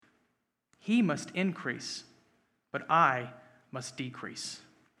He must increase, but I must decrease.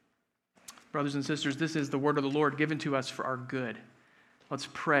 Brothers and sisters, this is the word of the Lord given to us for our good. Let's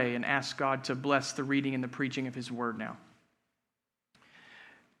pray and ask God to bless the reading and the preaching of His word now.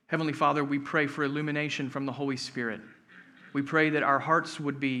 Heavenly Father, we pray for illumination from the Holy Spirit. We pray that our hearts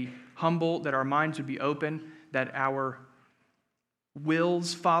would be humble, that our minds would be open, that our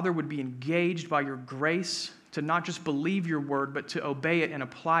wills, Father, would be engaged by your grace to not just believe your word, but to obey it and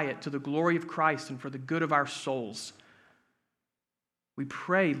apply it to the glory of Christ and for the good of our souls. We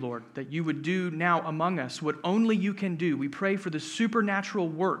pray, Lord, that you would do now among us what only you can do. We pray for the supernatural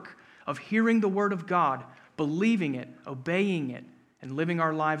work of hearing the word of God, believing it, obeying it, and living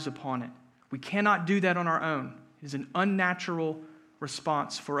our lives upon it. We cannot do that on our own. It is an unnatural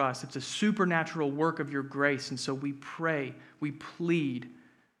response for us. It's a supernatural work of your grace. And so we pray, we plead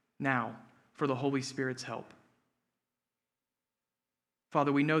now for the Holy Spirit's help.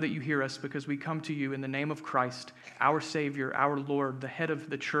 Father, we know that you hear us because we come to you in the name of Christ, our Savior, our Lord, the head of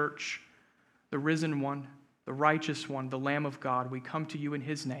the church, the risen one, the righteous one, the Lamb of God. We come to you in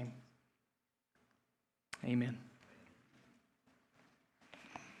his name. Amen.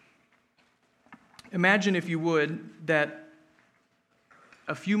 Imagine, if you would, that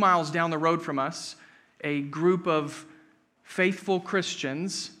a few miles down the road from us, a group of faithful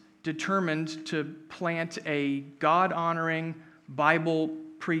Christians determined to plant a God-honoring,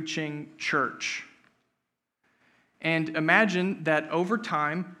 Bible-preaching church. And imagine that over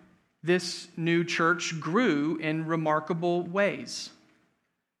time, this new church grew in remarkable ways.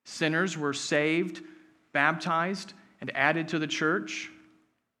 Sinners were saved, baptized, and added to the church.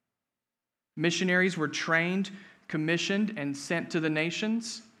 Missionaries were trained, commissioned, and sent to the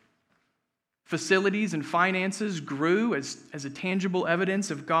nations. Facilities and finances grew as a tangible evidence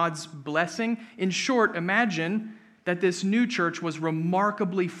of God's blessing. In short, imagine that this new church was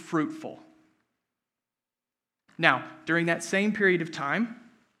remarkably fruitful. Now, during that same period of time,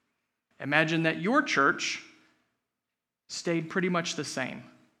 imagine that your church stayed pretty much the same.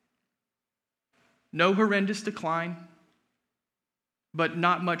 No horrendous decline, but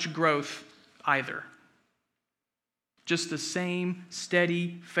not much growth either. Just the same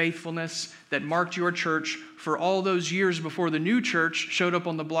steady faithfulness that marked your church for all those years before the new church showed up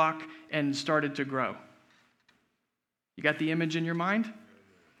on the block and started to grow. You got the image in your mind?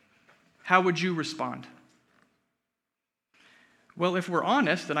 How would you respond? Well, if we're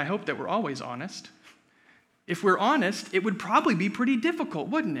honest, and I hope that we're always honest, if we're honest, it would probably be pretty difficult,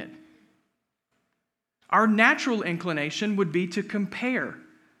 wouldn't it? Our natural inclination would be to compare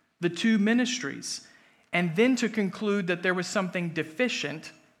the two ministries and then to conclude that there was something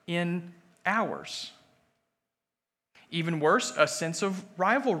deficient in ours. Even worse, a sense of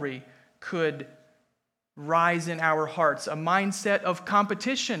rivalry could rise in our hearts, a mindset of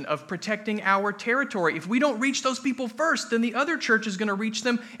competition, of protecting our territory. If we don't reach those people first, then the other church is going to reach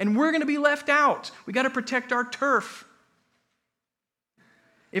them and we're going to be left out. We got to protect our turf.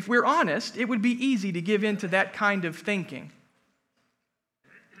 If we're honest, it would be easy to give in to that kind of thinking.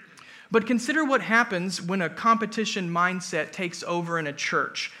 But consider what happens when a competition mindset takes over in a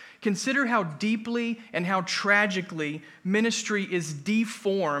church. Consider how deeply and how tragically ministry is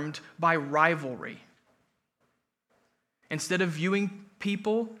deformed by rivalry. Instead of viewing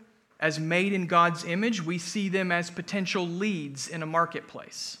people as made in God's image, we see them as potential leads in a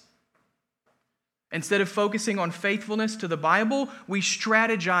marketplace. Instead of focusing on faithfulness to the Bible, we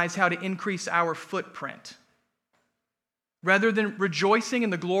strategize how to increase our footprint. Rather than rejoicing in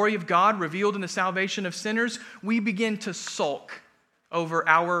the glory of God revealed in the salvation of sinners, we begin to sulk over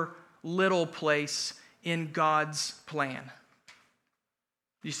our little place in God's plan.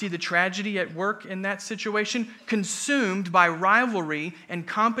 You see the tragedy at work in that situation? Consumed by rivalry and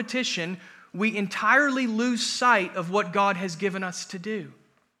competition, we entirely lose sight of what God has given us to do.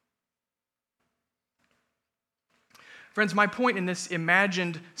 Friends, my point in this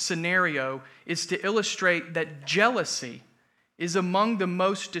imagined scenario is to illustrate that jealousy is among the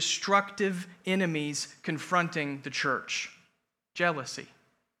most destructive enemies confronting the church. Jealousy.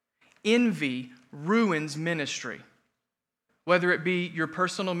 Envy ruins ministry. Whether it be your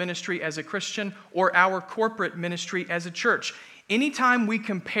personal ministry as a Christian or our corporate ministry as a church. Anytime we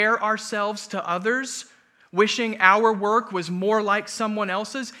compare ourselves to others, wishing our work was more like someone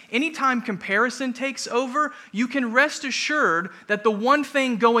else's, anytime comparison takes over, you can rest assured that the one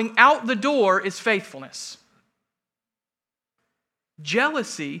thing going out the door is faithfulness.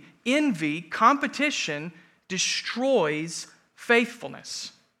 Jealousy, envy, competition destroys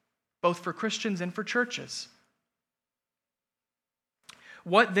faithfulness, both for Christians and for churches.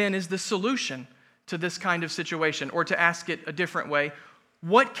 What then is the solution to this kind of situation? Or to ask it a different way,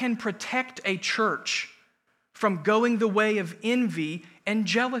 what can protect a church from going the way of envy and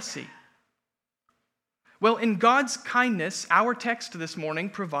jealousy? Well, in God's kindness, our text this morning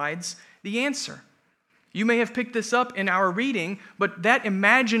provides the answer. You may have picked this up in our reading, but that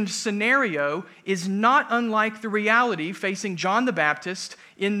imagined scenario is not unlike the reality facing John the Baptist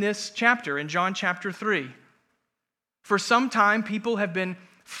in this chapter, in John chapter 3. For some time, people have been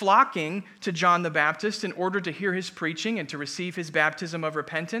flocking to John the Baptist in order to hear his preaching and to receive his baptism of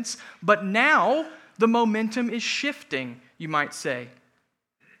repentance, but now the momentum is shifting, you might say.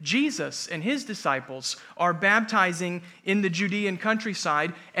 Jesus and his disciples are baptizing in the Judean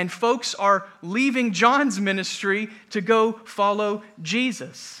countryside, and folks are leaving John's ministry to go follow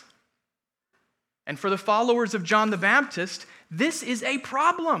Jesus. And for the followers of John the Baptist, this is a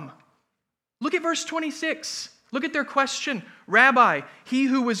problem. Look at verse 26. Look at their question. Rabbi, he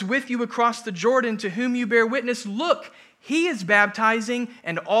who was with you across the Jordan, to whom you bear witness, look, he is baptizing,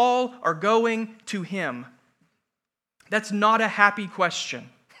 and all are going to him. That's not a happy question.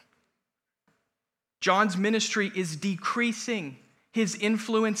 John's ministry is decreasing, his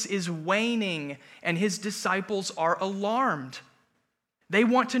influence is waning, and his disciples are alarmed. They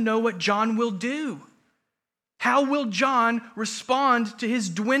want to know what John will do. How will John respond to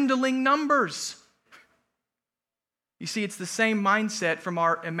his dwindling numbers? You see, it's the same mindset from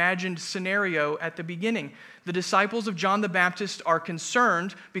our imagined scenario at the beginning. The disciples of John the Baptist are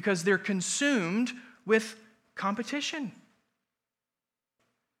concerned because they're consumed with competition.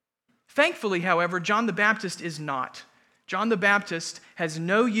 Thankfully, however, John the Baptist is not. John the Baptist has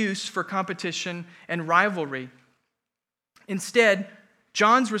no use for competition and rivalry. Instead,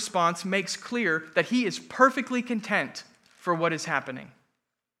 John's response makes clear that he is perfectly content for what is happening.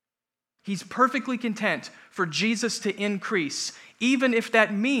 He's perfectly content for Jesus to increase, even if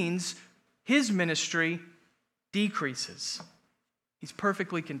that means his ministry decreases. He's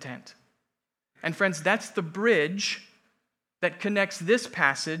perfectly content. And friends, that's the bridge that connects this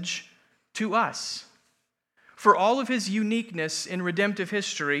passage to us. For all of his uniqueness in redemptive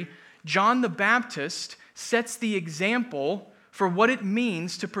history, John the Baptist sets the example for what it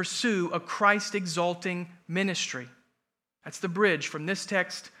means to pursue a Christ-exalting ministry. That's the bridge from this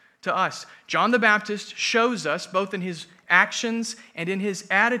text to us. John the Baptist shows us, both in his actions and in his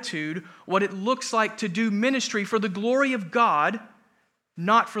attitude, what it looks like to do ministry for the glory of God,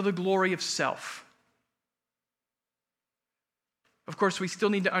 not for the glory of self. Of course, we still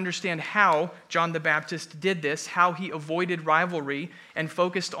need to understand how John the Baptist did this, how he avoided rivalry and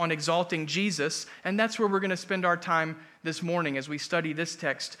focused on exalting Jesus, and that's where we're going to spend our time this morning as we study this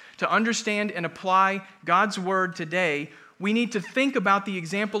text. To understand and apply God's word today, we need to think about the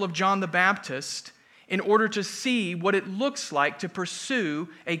example of John the Baptist in order to see what it looks like to pursue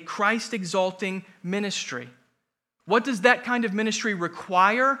a Christ-exalting ministry. What does that kind of ministry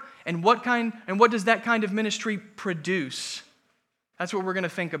require, and what does that kind of ministry produce? That's what we're going to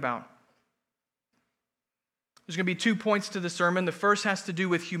think about. There's going to be 2 points to the sermon. The first has to do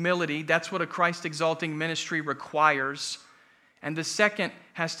with humility. That's what a Christ-exalting ministry requires. And the second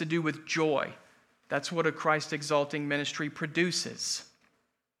has to do with joy. That's what a Christ-exalting ministry produces.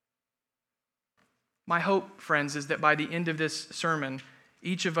 My hope, friends, is that by the end of this sermon,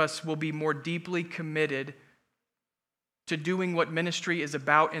 each of us will be more deeply committed to doing what ministry is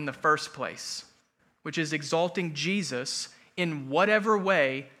about in the first place, which is exalting Jesus in whatever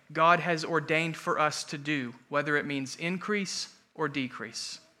way God has ordained for us to do, whether it means increase or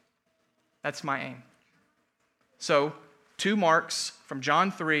decrease. That's my aim. So, 2 marks from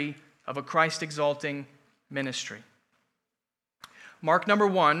John 3 of a Christ-exalting ministry. Mark number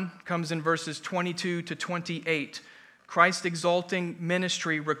 1 comes in verses 22 to 28. Christ-exalting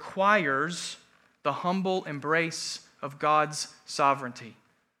ministry requires the humble embrace of God's sovereignty.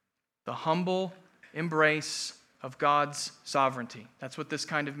 The humble embrace of God's sovereignty. That's what this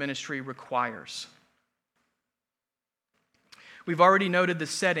kind of ministry requires. We've already noted the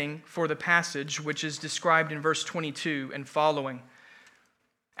setting for the passage, which is described in verse 22 and following.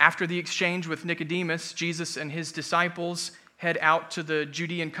 After the exchange with Nicodemus, Jesus and his disciples head out to the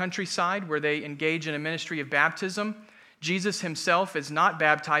Judean countryside where they engage in a ministry of baptism. Jesus himself is not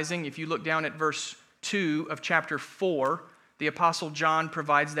baptizing. If you look down at verse 2 of chapter 4, the Apostle John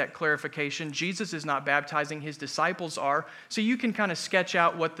provides that clarification. Jesus is not baptizing, his disciples are. So you can kind of sketch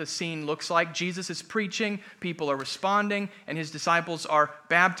out what the scene looks like. Jesus is preaching, people are responding, and his disciples are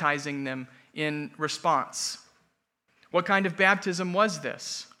baptizing them in response. What kind of baptism was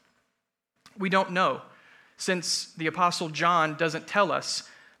this? We don't know. Since the Apostle John doesn't tell us,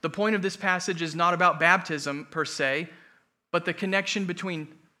 the point of this passage is not about baptism per se, but the connection between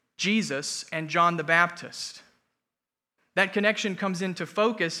Jesus and John the Baptist. That connection comes into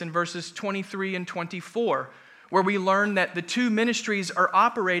focus in verses 23 and 24, where we learn that the two ministries are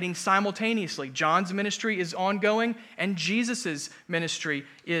operating simultaneously. John's ministry is ongoing, and Jesus' ministry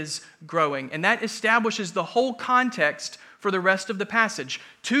is growing. And that establishes the whole context for the rest of the passage.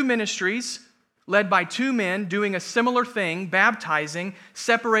 Two ministries led by two men doing a similar thing, baptizing,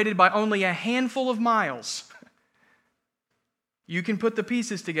 separated by only a handful of miles. You can put the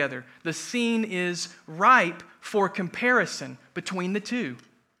pieces together. The scene is ripe for comparison between the two.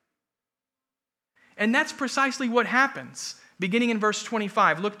 And that's precisely what happens. Beginning in verse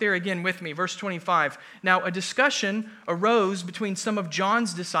 25, look there again with me, verse 25. Now, a discussion arose between some of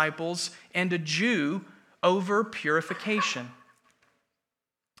John's disciples and a Jew over purification.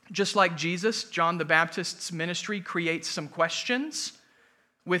 Just like Jesus, John the Baptist's ministry creates some questions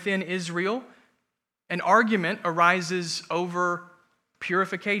within Israel. An argument arises over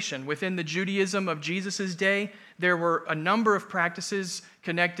purification. Within the Judaism of Jesus' day, there were a number of practices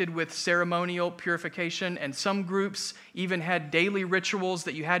connected with ceremonial purification, and some groups even had daily rituals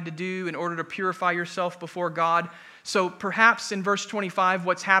that you had to do in order to purify yourself before God. So perhaps in verse 25,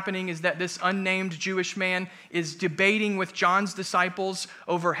 what's happening is that this unnamed Jewish man is debating with John's disciples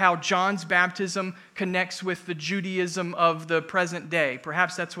over how John's baptism connects with the Judaism of the present day.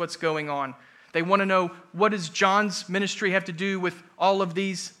 Perhaps that's what's going on. They want to know, what does John's ministry have to do with all of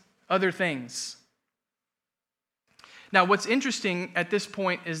these other things? Now, what's interesting at this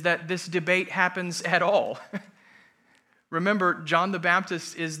point is that this debate happens at all. Remember, John the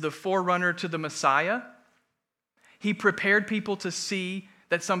Baptist is the forerunner to the Messiah. He prepared people to see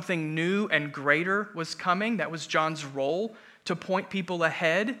that something new and greater was coming. That was John's role, to point people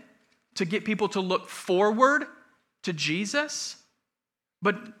ahead, to get people to look forward to Jesus.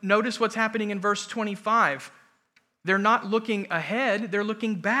 But notice what's happening in verse 25. They're not looking ahead, they're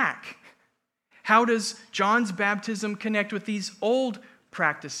looking back. How does John's baptism connect with these old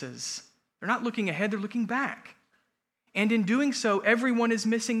practices? They're not looking ahead, they're looking back. And in doing so, everyone is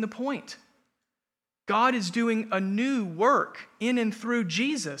missing the point. God is doing a new work in and through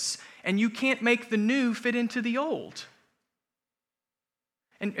Jesus, and you can't make the new fit into the old.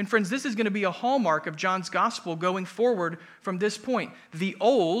 And friends, this is going to be a hallmark of John's gospel going forward from this point. The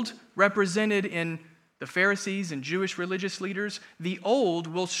old, represented in the Pharisees and Jewish religious leaders, the old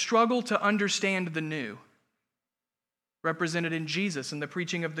will struggle to understand the new, represented in Jesus and the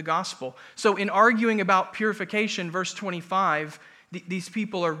preaching of the gospel. So in arguing about purification, verse 25, these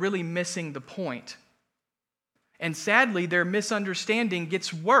people are really missing the point. And sadly, their misunderstanding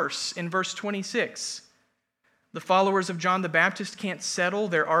gets worse in verse 26. The followers of John the Baptist can't settle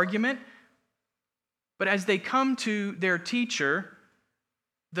their argument, but as they come to their teacher,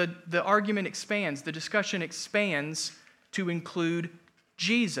 the argument expands, the discussion expands to include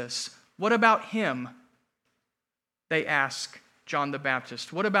Jesus. What about him? They ask John the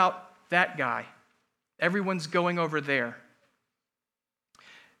Baptist. What about that guy? Everyone's going over there.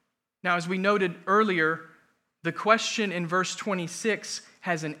 Now, as we noted earlier, the question in verse 26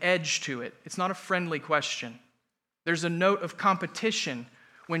 has an edge to it. It's not a friendly question. There's a note of competition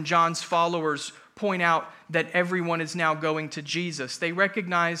when John's followers point out that everyone is now going to Jesus. They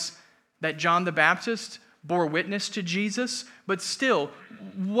recognize that John the Baptist bore witness to Jesus, but still,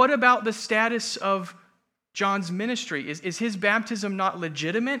 what about the status of John's ministry? Is his baptism not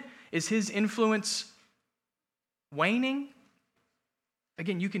legitimate? Is his influence waning?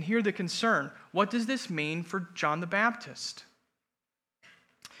 Again, you can hear the concern. What does this mean for John the Baptist?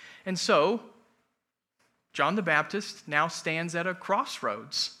 And so, John the Baptist now stands at a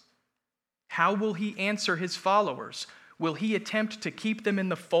crossroads. How will he answer his followers? Will he attempt to keep them in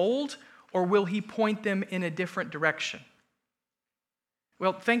the fold, or will he point them in a different direction?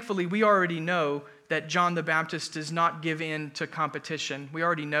 Well, thankfully, we already know that John the Baptist does not give in to competition. We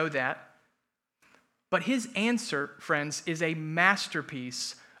already know that. But his answer, friends, is a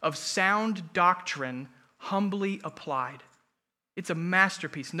masterpiece of sound doctrine humbly applied. It's a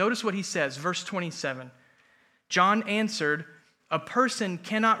masterpiece. Notice what he says, verse 27. John answered, "A person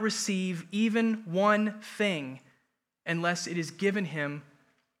cannot receive even one thing unless it is given him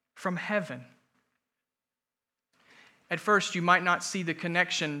from heaven." At first, you might not see the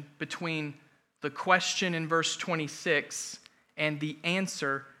connection between the question in verse 26 and the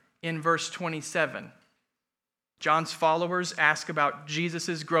answer in verse 27. John's followers ask about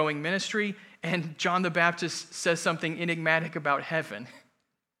Jesus' growing ministry, and John the Baptist says something enigmatic about heaven.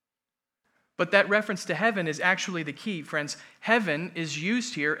 But that reference to heaven is actually the key, friends. Heaven is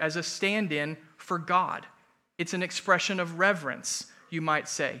used here as a stand-in for God. It's an expression of reverence, you might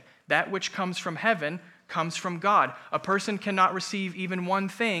say. That which comes from heaven comes from God. A person cannot receive even one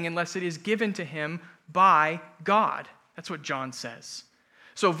thing unless it is given to him by God. That's what John says.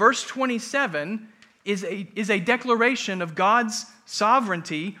 So verse 27 is a declaration of God's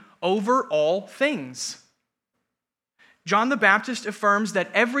sovereignty over all things. John the Baptist affirms that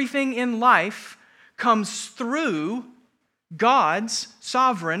everything in life comes through God's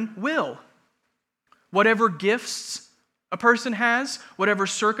sovereign will. Whatever gifts a person has, whatever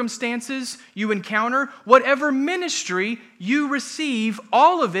circumstances you encounter, whatever ministry you receive,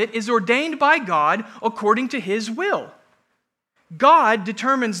 all of it is ordained by God according to His will. God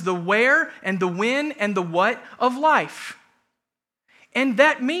determines the where and the when and the what of life. And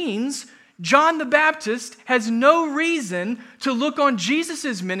that means John the Baptist has no reason to look on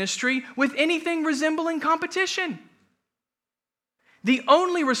Jesus' ministry with anything resembling competition. The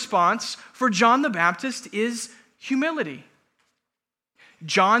only response for John the Baptist is humility.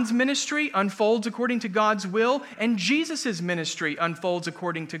 John's ministry unfolds according to God's will, and Jesus' ministry unfolds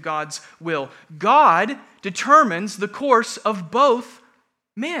according to God's will. God determines the course of both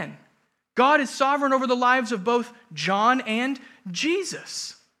men. God is sovereign over the lives of both John and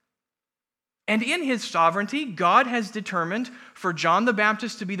Jesus. And in His sovereignty, God has determined for John the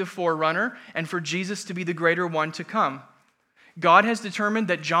Baptist to be the forerunner and for Jesus to be the greater one to come. God has determined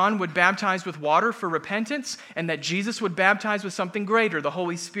that John would baptize with water for repentance and that Jesus would baptize with something greater, the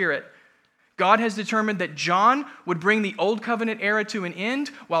Holy Spirit. God has determined that John would bring the Old Covenant era to an end,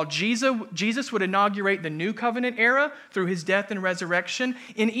 while Jesus would inaugurate the New Covenant era through His death and resurrection.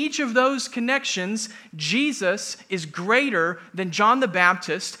 In each of those connections, Jesus is greater than John the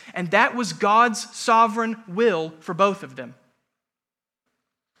Baptist, and that was God's sovereign will for both of them.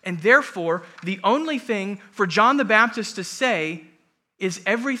 And therefore, the only thing for John the Baptist to say is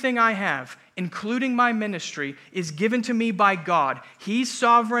everything I have, including my ministry, is given to me by God. He's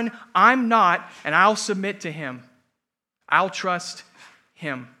sovereign, I'm not, and I'll submit to Him. I'll trust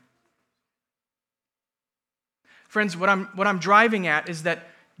Him. Friends, what I'm driving at is that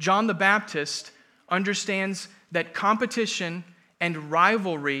John the Baptist understands that competition and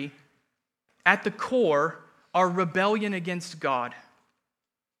rivalry at the core are rebellion against God.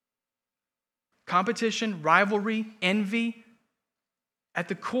 Competition, rivalry, envy, at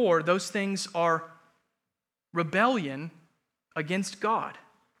the core, those things are rebellion against God.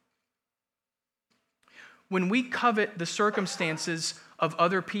 When we covet the circumstances of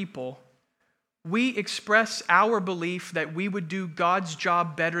other people, we express our belief that we would do God's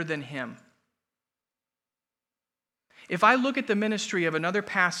job better than Him. If I look at the ministry of another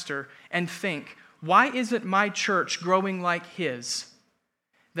pastor and think, why isn't my church growing like his?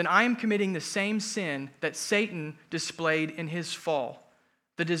 Then I am committing the same sin that Satan displayed in his fall,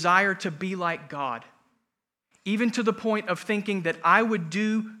 the desire to be like God, even to the point of thinking that I would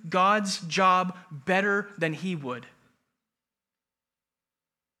do God's job better than He would.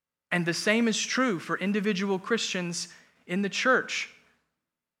 And the same is true for individual Christians in the church.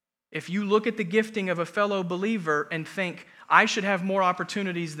 If you look at the gifting of a fellow believer and think, I should have more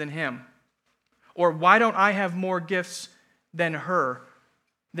opportunities than him, or why don't I have more gifts than her,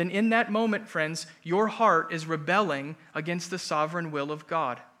 then in that moment, friends, your heart is rebelling against the sovereign will of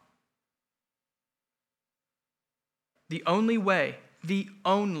God. The only way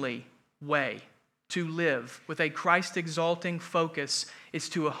to live with a Christ-exalting focus is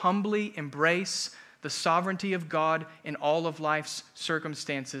to humbly embrace the sovereignty of God in all of life's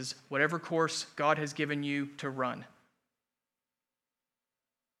circumstances, whatever course God has given you to run.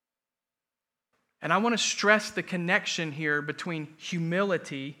 And I want to stress the connection here between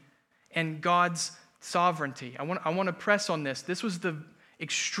humility and God's sovereignty. I want to press on this. This was the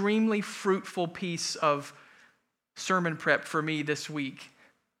extremely fruitful piece of sermon prep for me this week.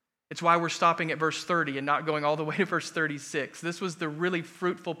 It's why we're stopping at verse 30 and not going all the way to verse 36. This was the really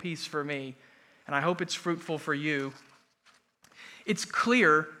fruitful piece for me, and I hope it's fruitful for you. It's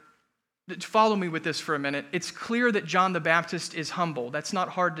clear, follow me with this for a minute, it's clear that John the Baptist is humble. That's not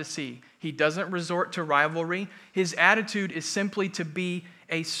hard to see. He doesn't resort to rivalry. His attitude is simply to be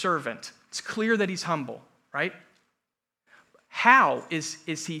a servant. It's clear that he's humble, right? How is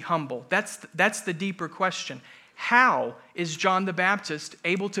he humble? That's the deeper question. How is John the Baptist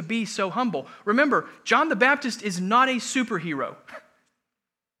able to be so humble? Remember, John the Baptist is not a superhero.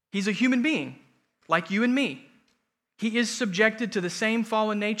 He's a human being, like you and me. He is subjected to the same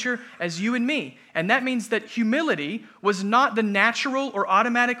fallen nature as you and me. And that means that humility was not the natural or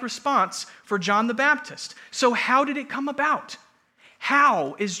automatic response for John the Baptist. So how did it come about?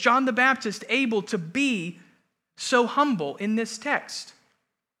 How is John the Baptist able to be so humble in this text?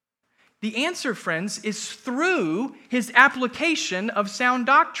 The answer, friends, is through his application of sound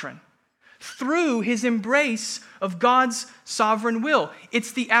doctrine, through his embrace of God's sovereign will.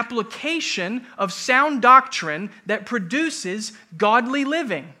 It's the application of sound doctrine that produces godly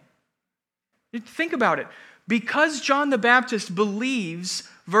living. Think about it. Because John the Baptist believes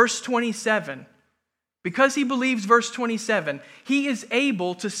verse 27, because he believes verse 27, he is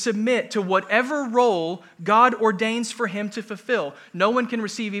able to submit to whatever role God ordains for him to fulfill. No one can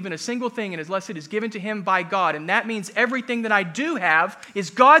receive even a single thing unless it is given to him by God. And that means everything that I do have is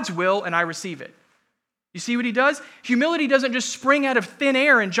God's will and I receive it. You see what he does? Humility doesn't just spring out of thin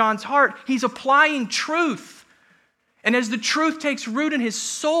air in John's heart. He's applying truth. And as the truth takes root in his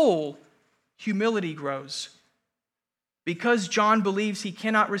soul, humility grows. Because John believes he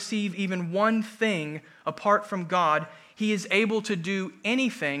cannot receive even one thing apart from God, he is able to do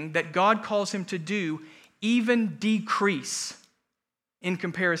anything that God calls him to do, even decrease in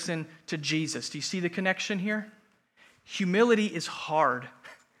comparison to Jesus. Do you see the connection here? Humility is hard.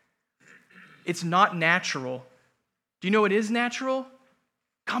 It's not natural. Do you know what is natural?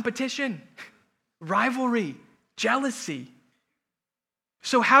 Competition, rivalry, jealousy.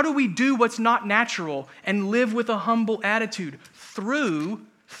 So how do we do what's not natural and live with a humble attitude? Through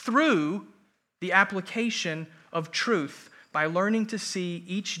the application of truth, by learning to see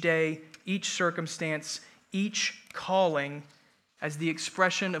each day, each circumstance, each calling as the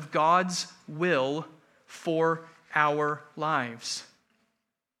expression of God's will for our lives.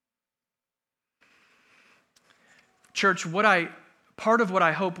 Church, part of what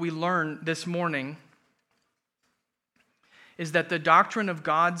I hope we learn this morning is that the doctrine of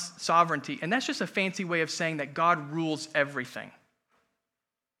God's sovereignty, and that's just a fancy way of saying that God rules everything.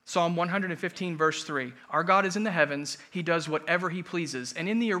 Psalm 115, verse 3, our God is in the heavens, he does whatever he pleases. And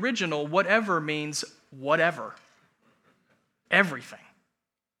in the original, whatever means whatever. Everything.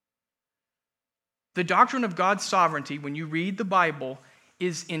 The doctrine of God's sovereignty, when you read the Bible,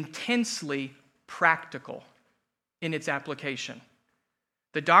 is intensely practical in its application.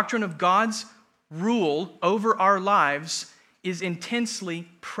 The doctrine of God's rule over our lives is intensely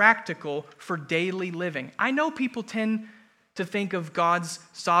practical for daily living. I know people tend to think of God's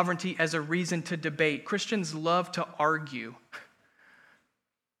sovereignty as a reason to debate. Christians love to argue.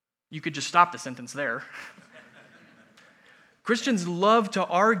 You could just stop the sentence there. Christians love to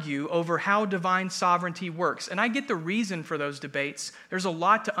argue over how divine sovereignty works. And I get the reason for those debates. There's a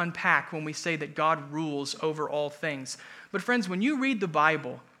lot to unpack when we say that God rules over all things. But friends, when you read the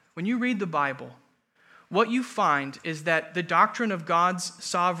Bible, what you find is that the doctrine of God's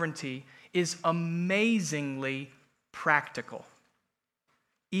sovereignty is amazingly practical,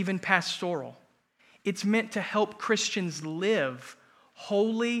 even pastoral. It's meant to help Christians live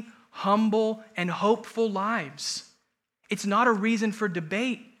holy, humble, and hopeful lives. It's not a reason for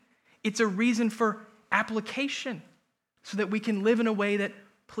debate. It's a reason for application so that we can live in a way that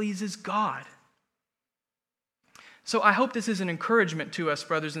pleases God. So I hope this is an encouragement to us,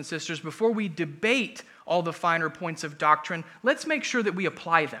 brothers and sisters. Before we debate all the finer points of doctrine, let's make sure that we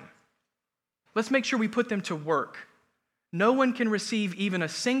apply them. Let's make sure we put them to work. No one can receive even a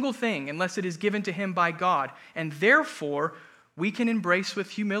single thing unless it is given to him by God. And therefore, we can embrace with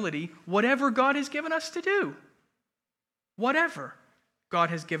humility whatever God has given us to do. Whatever God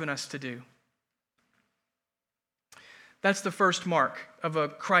has given us to do. That's the first mark of a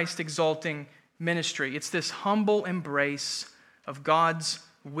Christ-exalting ministry. It's this humble embrace of God's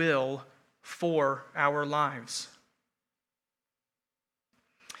will for our lives.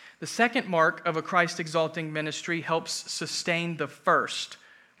 The second mark of a Christ-exalting ministry helps sustain the first.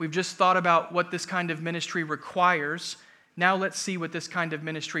 We've just thought about what this kind of ministry requires. Now let's see what this kind of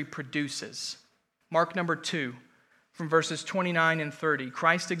ministry produces. Mark number 2, from verses 29 and 30.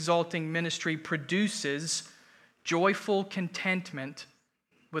 Christ-exalting ministry produces joyful contentment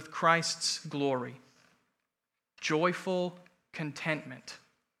with Christ's glory. Joyful contentment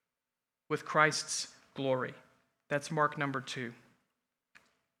with Christ's glory. That's mark number 2.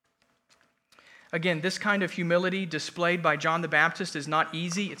 Again, this kind of humility displayed by John the Baptist is not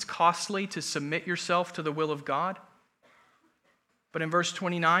easy. It's costly to submit yourself to the will of God. But in verse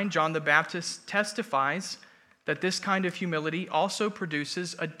 29, John the Baptist testifies that this kind of humility also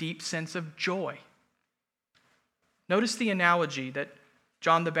produces a deep sense of joy. Notice the analogy that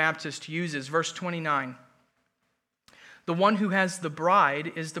John the Baptist uses, verse 29. The one who has the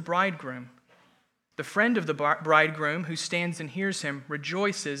bride is the bridegroom. The friend of the bridegroom who stands and hears him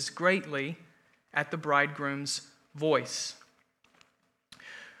rejoices greatly at the bridegroom's voice.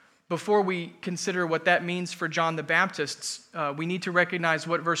 Before we consider what that means for John the Baptist, we need to recognize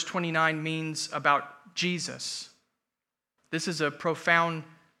what verse 29 means about Jesus. This is a profound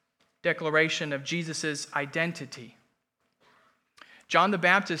declaration of Jesus' identity. John the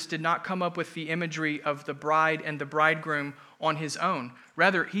Baptist did not come up with the imagery of the bride and the bridegroom on his own.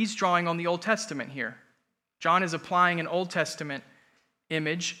 Rather, he's drawing on the Old Testament here. John is applying an Old Testament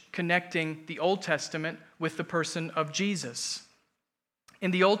image, connecting the Old Testament with the person of Jesus.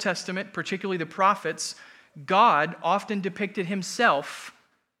 In the Old Testament, particularly the prophets, God often depicted himself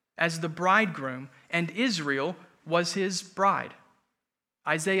as the bridegroom, and Israel was his bride.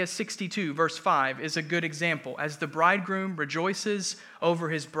 Isaiah 62, verse 5, is a good example. As the bridegroom rejoices over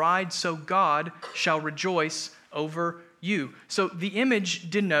his bride, so God shall rejoice over you. So the image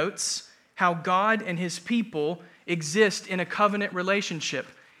denotes how God and his people exist in a covenant relationship.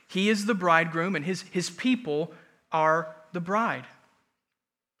 He is the bridegroom, and his people are the bride.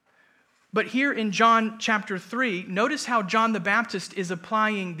 But here in John chapter 3, notice how John the Baptist is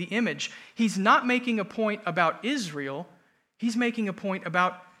applying the image. He's not making a point about Israel, he's making a point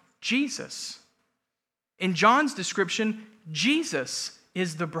about Jesus. In John's description, Jesus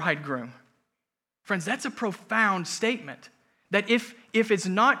is the bridegroom. Friends, that's a profound statement. That if it's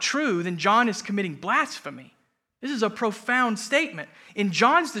not true, then John is committing blasphemy. This is a profound statement. In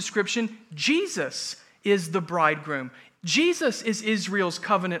John's description, Jesus is the bridegroom. Jesus is Israel's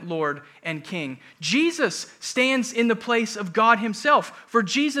covenant Lord and King. Jesus stands in the place of God himself, for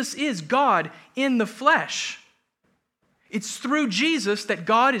Jesus is God in the flesh. It's through Jesus that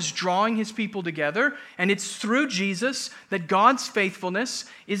God is drawing his people together, and it's through Jesus that God's faithfulness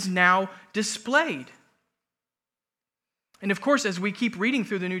is now displayed. And of course, as we keep reading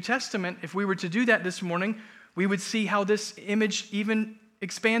through the New Testament, if we were to do that this morning, we would see how this image even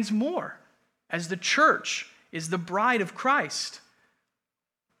expands more as the church is the bride of Christ.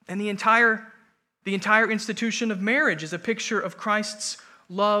 And the entire institution of marriage is a picture of Christ's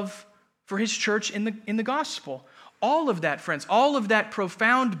love for his church in the gospel. All of that, friends, all of that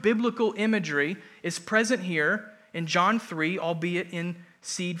profound biblical imagery is present here in John 3, albeit in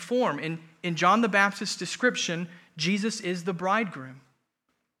seed form. In John the Baptist's description, Jesus is the bridegroom,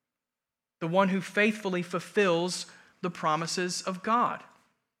 the one who faithfully fulfills the promises of God.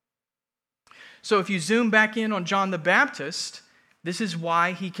 So if you zoom back in on John the Baptist, this is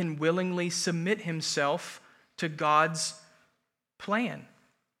why he can willingly submit himself to God's plan.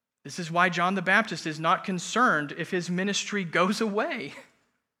 This is why John the Baptist is not concerned if his ministry goes away.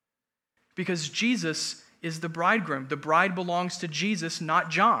 Because Jesus is the bridegroom. The bride belongs to Jesus, not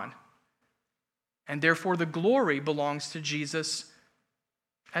John. And therefore the glory belongs to Jesus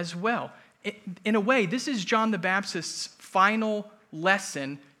as well. In a way, this is John the Baptist's final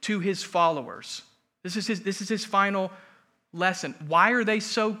lesson to his followers. This is his final lesson. Why are they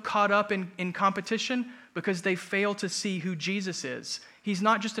so caught up in competition? Because they fail to see who Jesus is. He's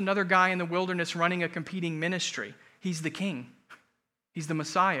not just another guy in the wilderness running a competing ministry. He's the king. He's the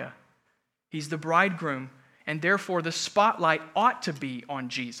Messiah. He's the bridegroom. And therefore, the spotlight ought to be on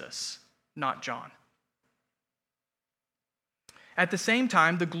Jesus, not John. At the same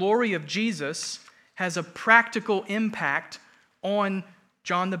time, the glory of Jesus has a practical impact on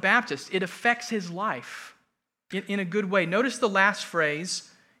John the Baptist. It affects his life in a good way. Notice the last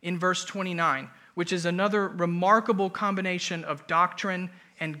phrase in verse 29, which is another remarkable combination of doctrine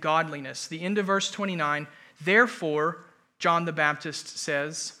and godliness. The end of verse 29, therefore, John the Baptist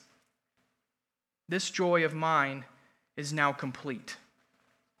says, this joy of mine is now complete.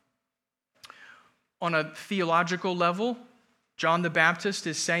 On a theological level, John the Baptist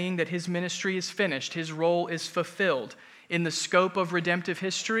is saying that his ministry is finished, his role is fulfilled. In the scope of redemptive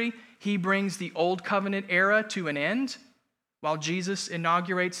history, he brings the Old Covenant era to an end, while Jesus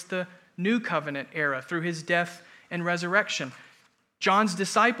inaugurates the New Covenant era through his death and resurrection. John's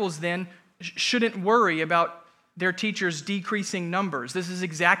disciples then shouldn't worry about their teachers' decreasing numbers. This is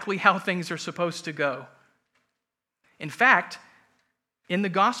exactly how things are supposed to go. In fact, in the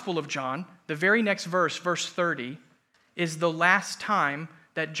Gospel of John, the very next verse, verse 30, is the last time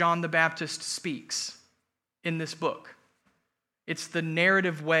that John the Baptist speaks in this book. It's the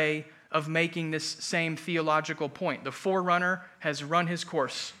narrative way of making this same theological point. The forerunner has run his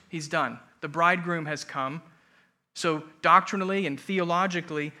course. He's done. The bridegroom has come. So doctrinally and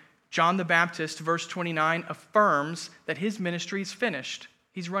theologically, John the Baptist, verse 29, affirms that his ministry is finished.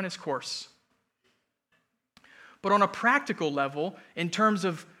 He's run his course. But on a practical level, in terms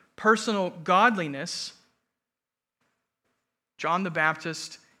of personal godliness, John the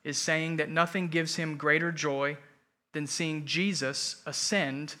Baptist is saying that nothing gives him greater joy than seeing Jesus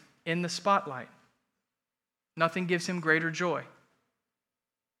ascend in the spotlight. Nothing gives him greater joy.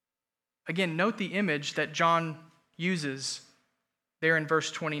 Again, note the image that John uses there in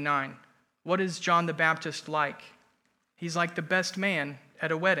verse 29. What is John the Baptist like? He's like the best man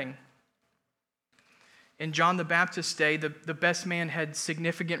at a wedding. In John the Baptist's day, the best man had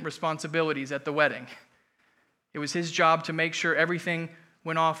significant responsibilities at the wedding. It was his job to make sure everything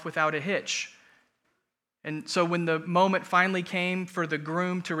went off without a hitch. And so when the moment finally came for the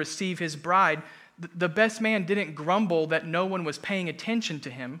groom to receive his bride, the best man didn't grumble that no one was paying attention to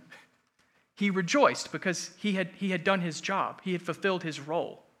him. He rejoiced because he had done his job. He had fulfilled his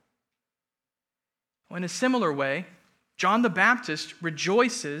role. Well, in a similar way, John the Baptist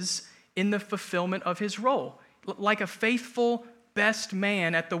rejoices in the fulfillment of his role. Like a faithful best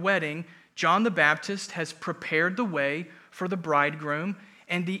man at the wedding, John the Baptist has prepared the way for the bridegroom,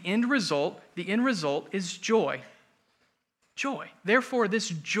 and the end result is joy. Joy. Therefore, this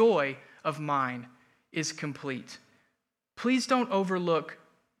joy of mine is complete. Please don't overlook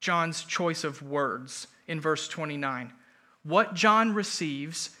John's choice of words in verse 29. What John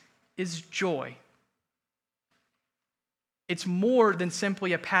receives is joy. It's more than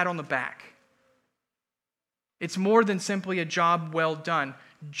simply a pat on the back. It's more than simply a job well done.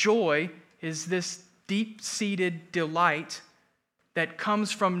 Joy is this deep-seated delight that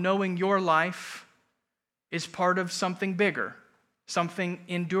comes from knowing your life is part of something bigger, something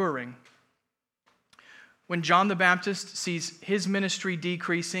enduring. When John the Baptist sees his ministry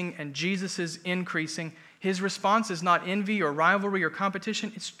decreasing and Jesus' increasing, his response is not envy or rivalry or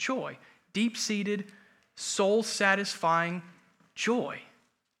competition, it's joy. Deep-seated, soul-satisfying joy.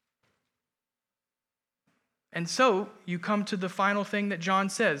 And so you come to the final thing that John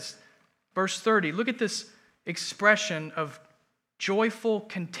says. Verse 30, look at this expression of joyful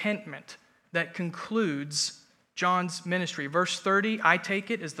contentment that concludes John's ministry. Verse 30, I take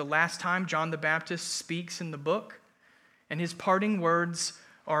it, is the last time John the Baptist speaks in the book, and his parting words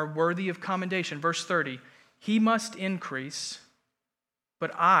are worthy of commendation. Verse 30, he must increase,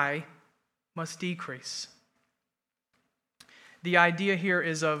 but I must decrease. The idea here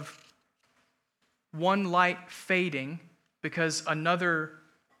is of one light fading because another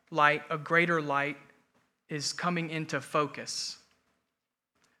light, a greater light, is coming into focus.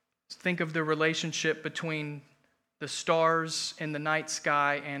 Think of the relationship between the stars in the night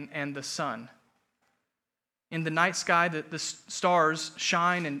sky and the sun. In the night sky, the stars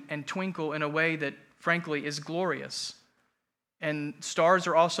shine and twinkle in a way that, frankly, is glorious. And stars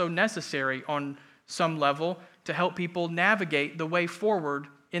are also necessary on some level to help people navigate the way forward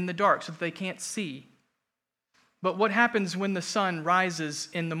in the dark so that they can't see. But what happens when the sun rises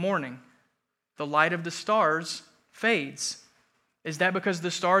in the morning? The light of the stars fades. Is that because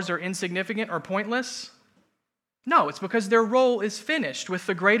the stars are insignificant or pointless? No, it's because their role is finished. With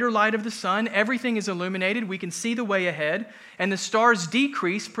the greater light of the sun, everything is illuminated. We can see the way ahead, and the stars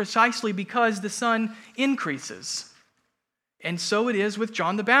decrease precisely because the sun increases. And so it is with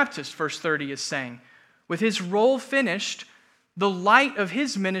John the Baptist, verse 30 is saying. With his role finished, the light of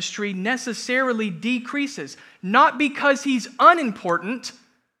his ministry necessarily decreases, not because he's unimportant,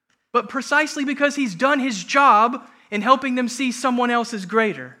 but precisely because he's done his job in helping them see someone else as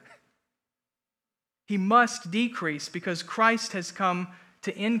greater. He must decrease because Christ has come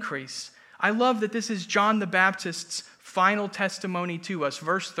to increase. I love that this is John the Baptist's final testimony to us.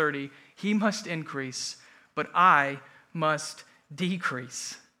 Verse 30, he must increase, but I must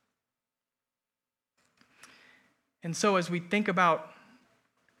decrease. And so as we think about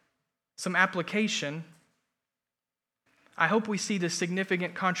some application, I hope we see the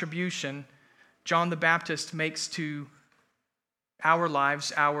significant contribution John the Baptist makes to our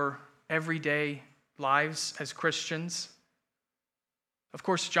lives, our everyday lives as Christians. Of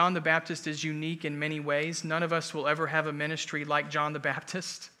course, John the Baptist is unique in many ways. None of us will ever have a ministry like John the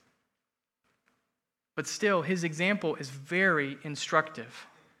Baptist. But still, his example is very instructive.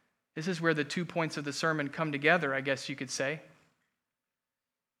 This is where the 2 points of the sermon come together, I guess you could say.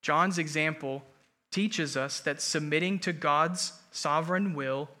 John's example teaches us that submitting to God's sovereign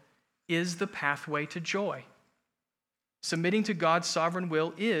will is the pathway to joy. Submitting to God's sovereign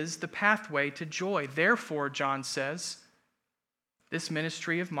will is the pathway to joy. Therefore, John says, this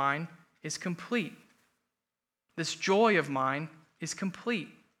ministry of mine is complete. This joy of mine is complete.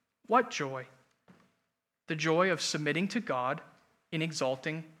 What joy? The joy of submitting to God in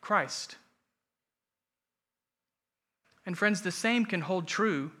exalting Christ. And friends, the same can hold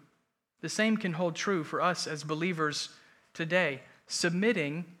true for us as believers today.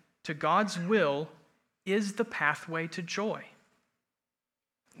 Submitting to God's will is the pathway to joy.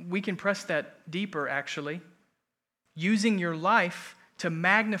 We can press that deeper, actually. Using your life to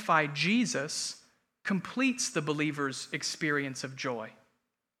magnify Jesus completes the believer's experience of joy.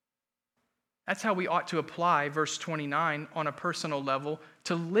 That's how we ought to apply verse 29 on a personal level.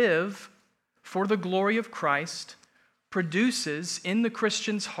 To live for the glory of Christ produces in the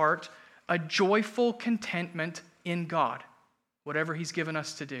Christian's heart a joyful contentment in God, whatever He's given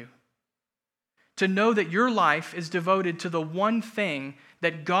us to do. To know that your life is devoted to the one thing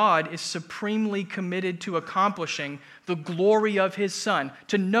that God is supremely committed to accomplishing, the glory of His Son.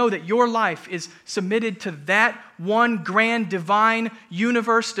 To know that your life is submitted to that one grand, divine,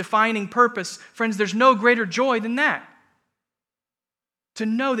 universe-defining purpose. Friends, there's no greater joy than that. To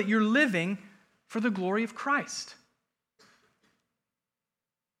know that you're living for the glory of Christ.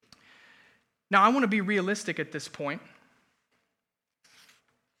 Now, I want to be realistic at this point.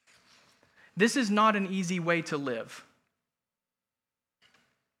 This is not an easy way to live.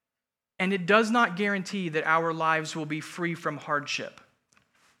 And it does not guarantee that our lives will be free from hardship.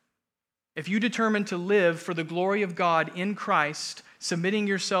 If you determine to live for the glory of God in Christ, submitting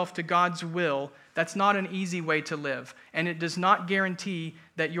yourself to God's will, that's not an easy way to live. And it does not guarantee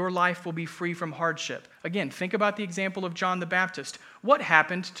that your life will be free from hardship. Again, think about the example of John the Baptist. What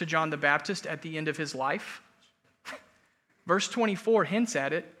happened to John the Baptist at the end of his life? Verse 24 hints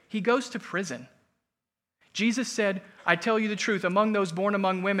at it. He goes to prison. Jesus said, I tell you the truth, among those born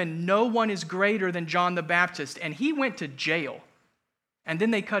among women, no one is greater than John the Baptist. And he went to jail. And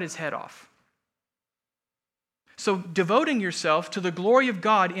then they cut his head off. So devoting yourself to the glory of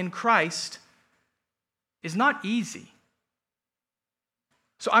God in Christ is not easy.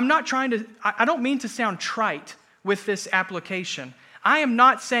 So I don't mean to sound trite with this application. I am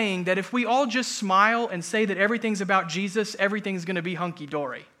not saying that if we all just smile and say that everything's about Jesus, everything's going to be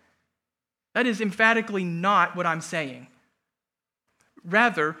hunky-dory. That is emphatically not what I'm saying.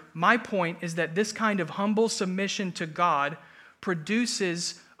 Rather, my point is that this kind of humble submission to God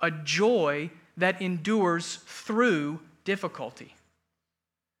produces a joy that endures through difficulty.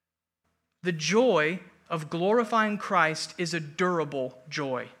 The joy of glorifying Christ is a durable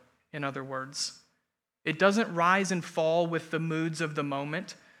joy, in other words. It doesn't rise and fall with the moods of the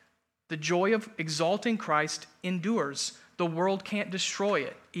moment. The joy of exalting Christ endures. The world can't destroy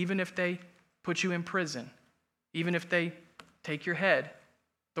it, even if they put you in prison, even if they take your head.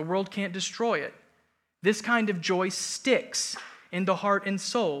 The world can't destroy it. This kind of joy sticks in the heart and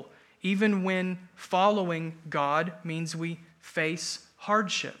soul, even when following God means we face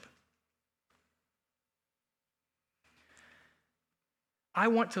hardship. I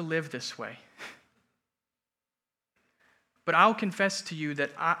want to live this way. But I'll confess to you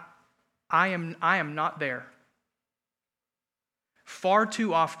that I am not there. Far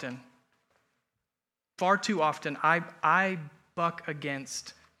too often, I buck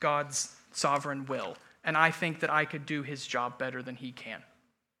against God's sovereign will, and I think that I could do His job better than He can.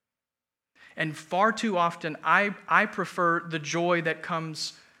 And far too often, I prefer the joy that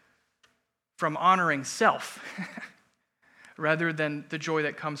comes from honoring self rather than the joy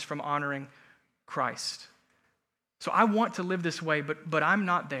that comes from honoring Christ. So I want to live this way, but I'm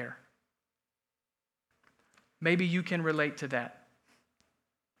not there. Maybe you can relate to that.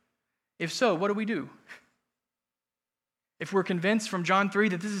 If so, what do we do? If we're convinced from John 3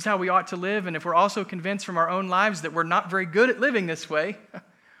 that this is how we ought to live, and if we're also convinced from our own lives that we're not very good at living this way,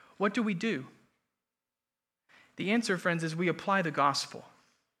 what do we do? The answer, friends, is we apply the gospel.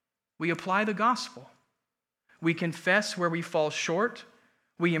 We apply the gospel. We confess where we fall short.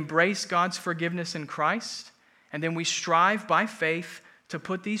 We embrace God's forgiveness in Christ. And then we strive by faith to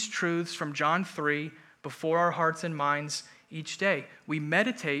put these truths from John 3 before our hearts and minds each day. We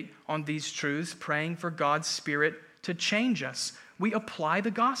meditate on these truths, praying for God's Spirit to change us. We apply the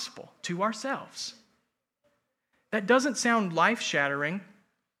gospel to ourselves. That doesn't sound life-shattering,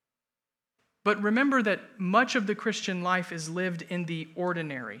 but remember that much of the Christian life is lived in the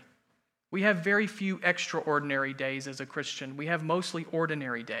ordinary. We have very few extraordinary days as a Christian. We have mostly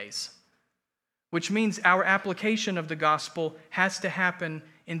ordinary days, which means our application of the gospel has to happen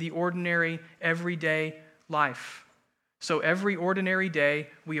in the ordinary, everyday life. So every ordinary day,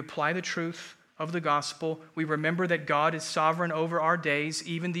 we apply the truth of the gospel. We remember that God is sovereign over our days,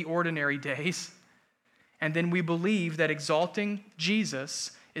 even the ordinary days. And then we believe that exalting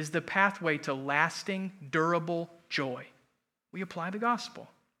Jesus is the pathway to lasting, durable joy. We apply the gospel.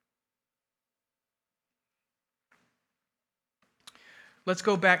 Let's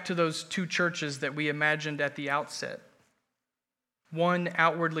go back to those two churches that we imagined at the outset. One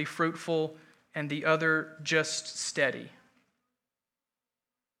outwardly fruitful and the other just steady.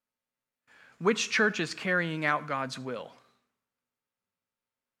 Which church is carrying out God's will?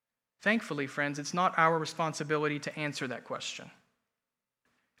 Thankfully, friends, it's not our responsibility to answer that question.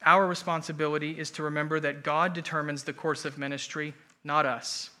 Our responsibility is to remember that God determines the course of ministry, not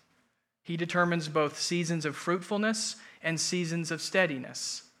us. He determines both seasons of fruitfulness and seasons of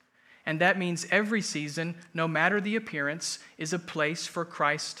steadiness. And that means every season, no matter the appearance, is a place for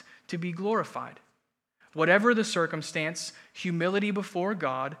Christ to be glorified. Whatever the circumstance, humility before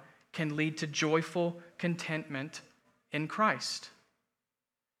God can lead to joyful contentment in Christ.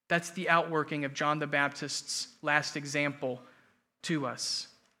 That's the outworking of John the Baptist's last example to us.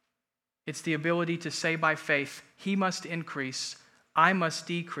 It's the ability to say by faith, he must increase, I must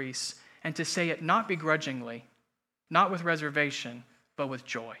decrease, and to say it not begrudgingly, not with reservation, but with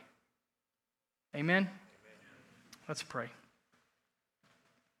joy. Amen? Let's pray.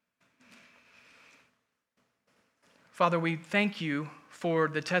 Father, we thank you for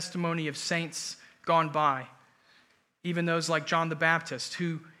the testimony of saints gone by, even those like John the Baptist,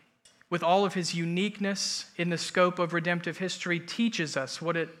 who, with all of his uniqueness in the scope of redemptive history, teaches us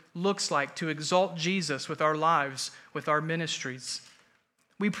what it looks like to exalt Jesus with our lives, with our ministries.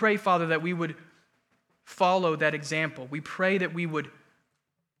 We pray, Father, that we would follow that example. We pray that we would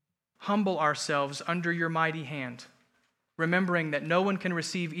humble ourselves under your mighty hand, remembering that no one can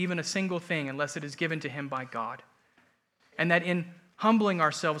receive even a single thing unless it is given to him by God. And that in humbling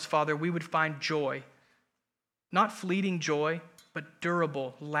ourselves, Father, we would find joy, not fleeting joy, but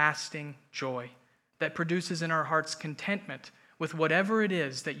durable, lasting joy that produces in our hearts contentment with whatever it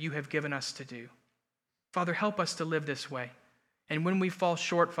is that you have given us to do. Father, help us to live this way. And when we fall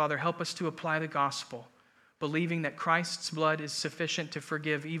short, Father, help us to apply the gospel, believing that Christ's blood is sufficient to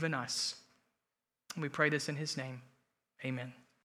forgive even us. And we pray this in his name. Amen.